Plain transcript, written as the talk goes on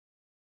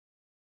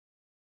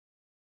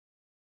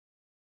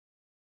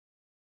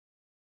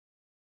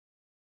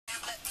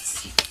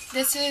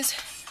This is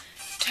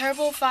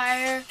Turbo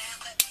Fire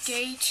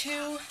Day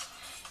 2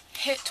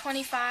 Hit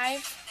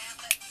 25.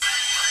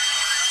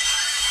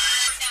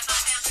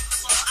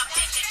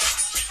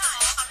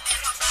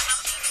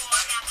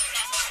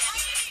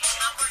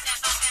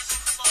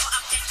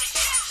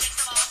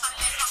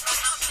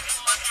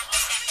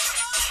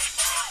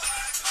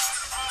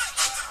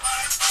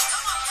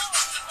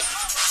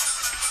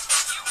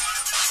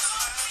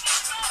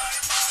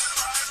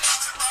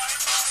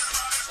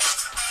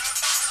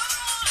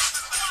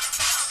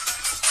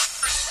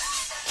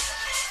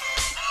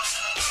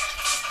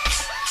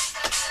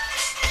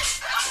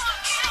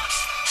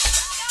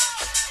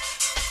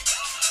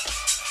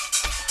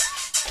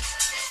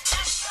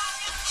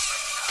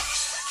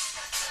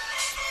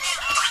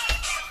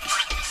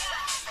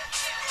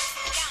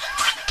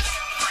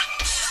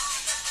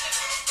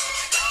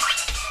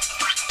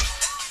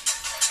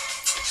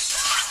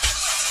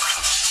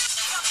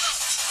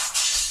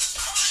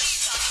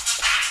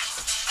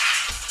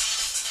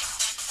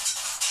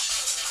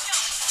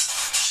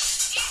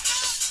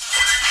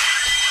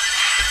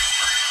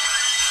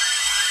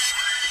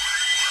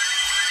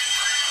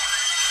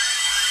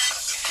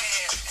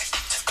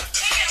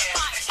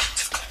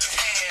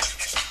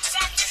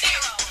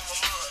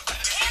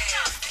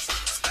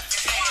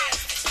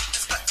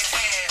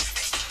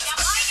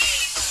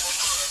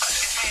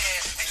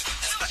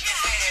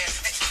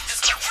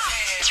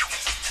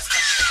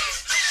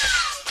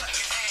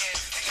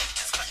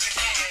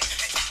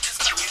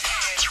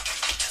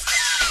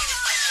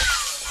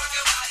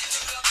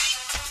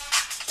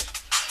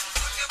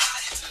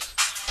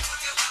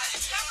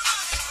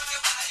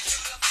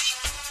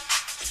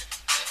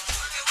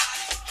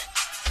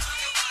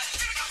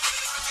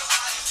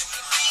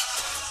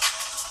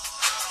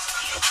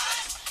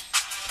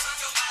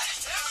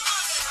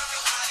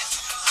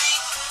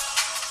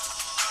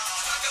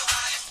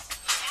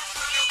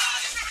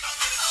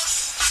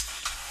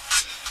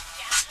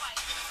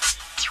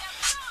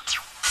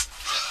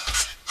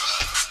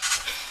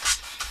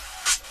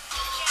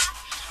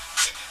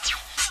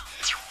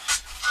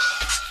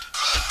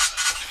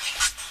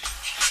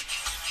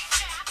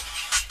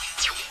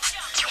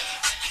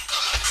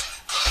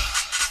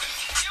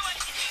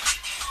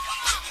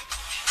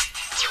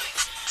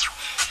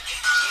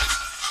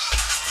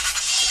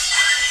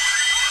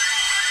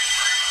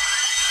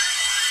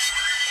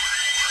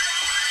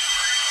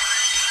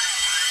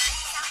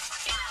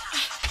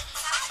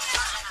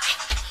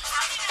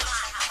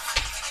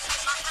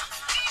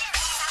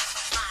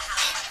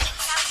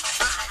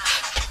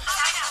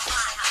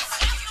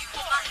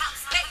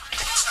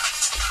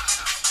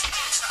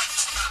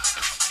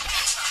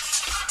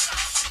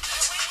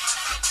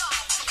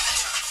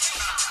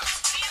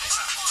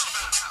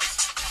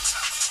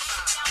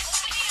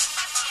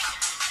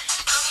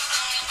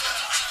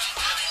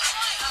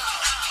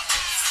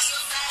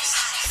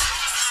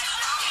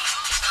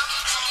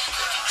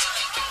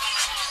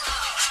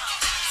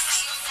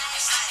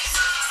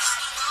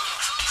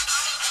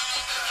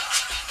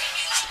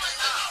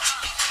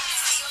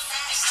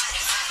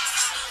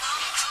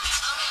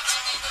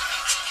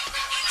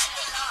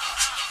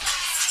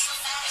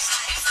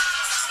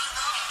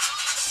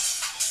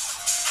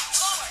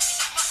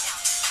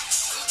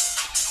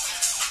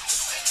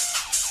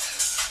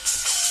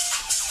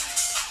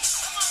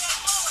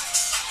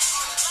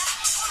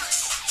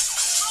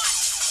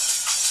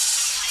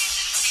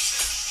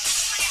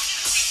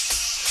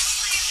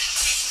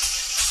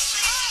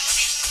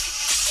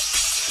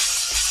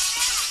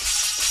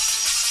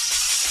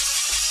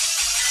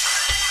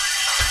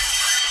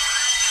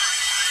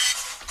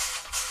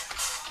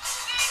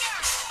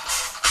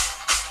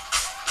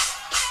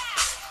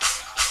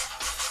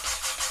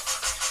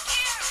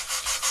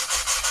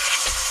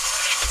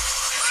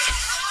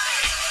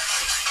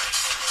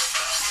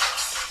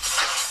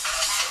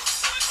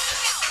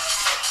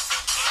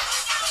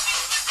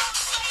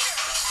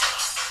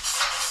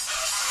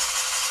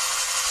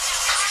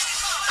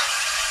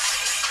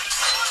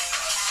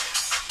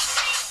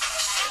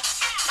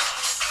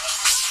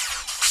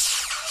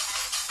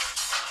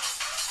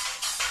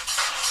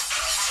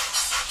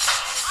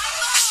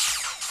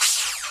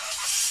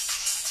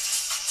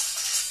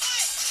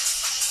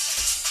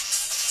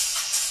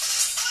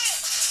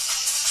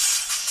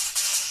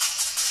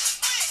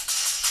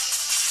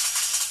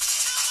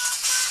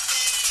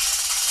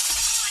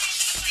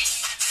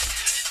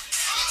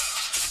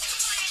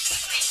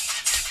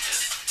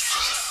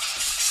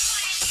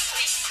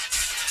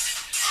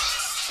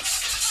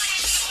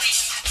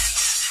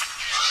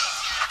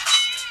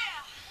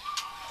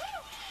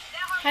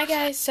 Hi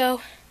guys,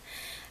 so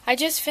I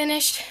just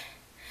finished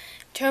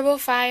Turbo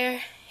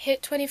Fire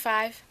Hit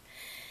 25.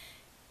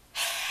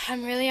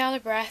 I'm really out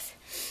of breath.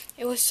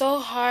 It was so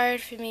hard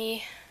for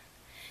me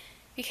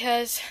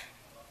because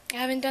I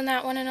haven't done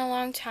that one in a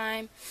long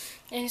time,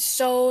 and it's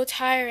so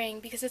tiring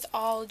because it's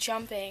all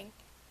jumping.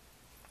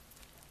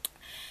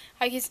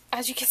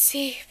 As you can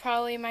see,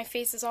 probably my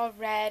face is all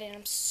red and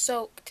I'm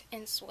soaked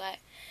in sweat,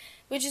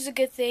 which is a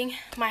good thing.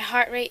 My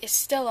heart rate is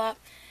still up.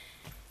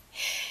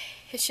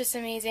 It's just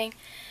amazing.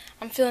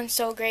 I'm feeling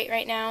so great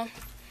right now.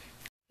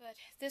 But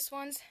this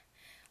one's,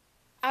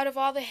 out of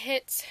all the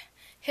hits,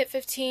 hit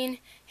 15,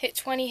 hit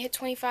 20, hit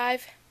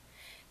 25,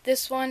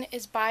 this one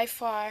is by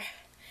far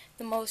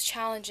the most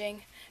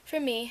challenging for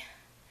me.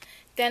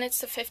 Then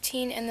it's the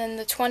 15, and then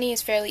the 20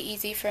 is fairly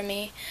easy for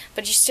me,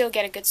 but you still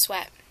get a good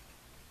sweat.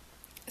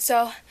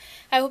 So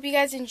I hope you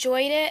guys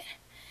enjoyed it.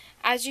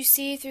 As you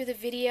see through the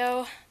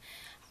video,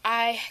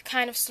 I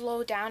kind of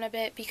slowed down a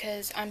bit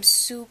because I'm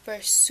super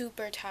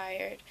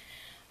tired.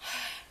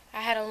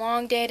 I had a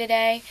long day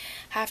today.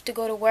 I have to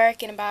go to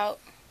work in about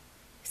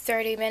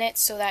 30 minutes,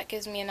 so that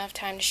gives me enough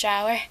time to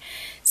shower.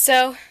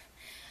 So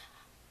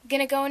I'm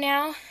gonna go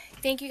now.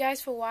 Thank you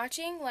guys for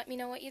watching. Let me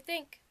know what you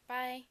think.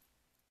 Bye.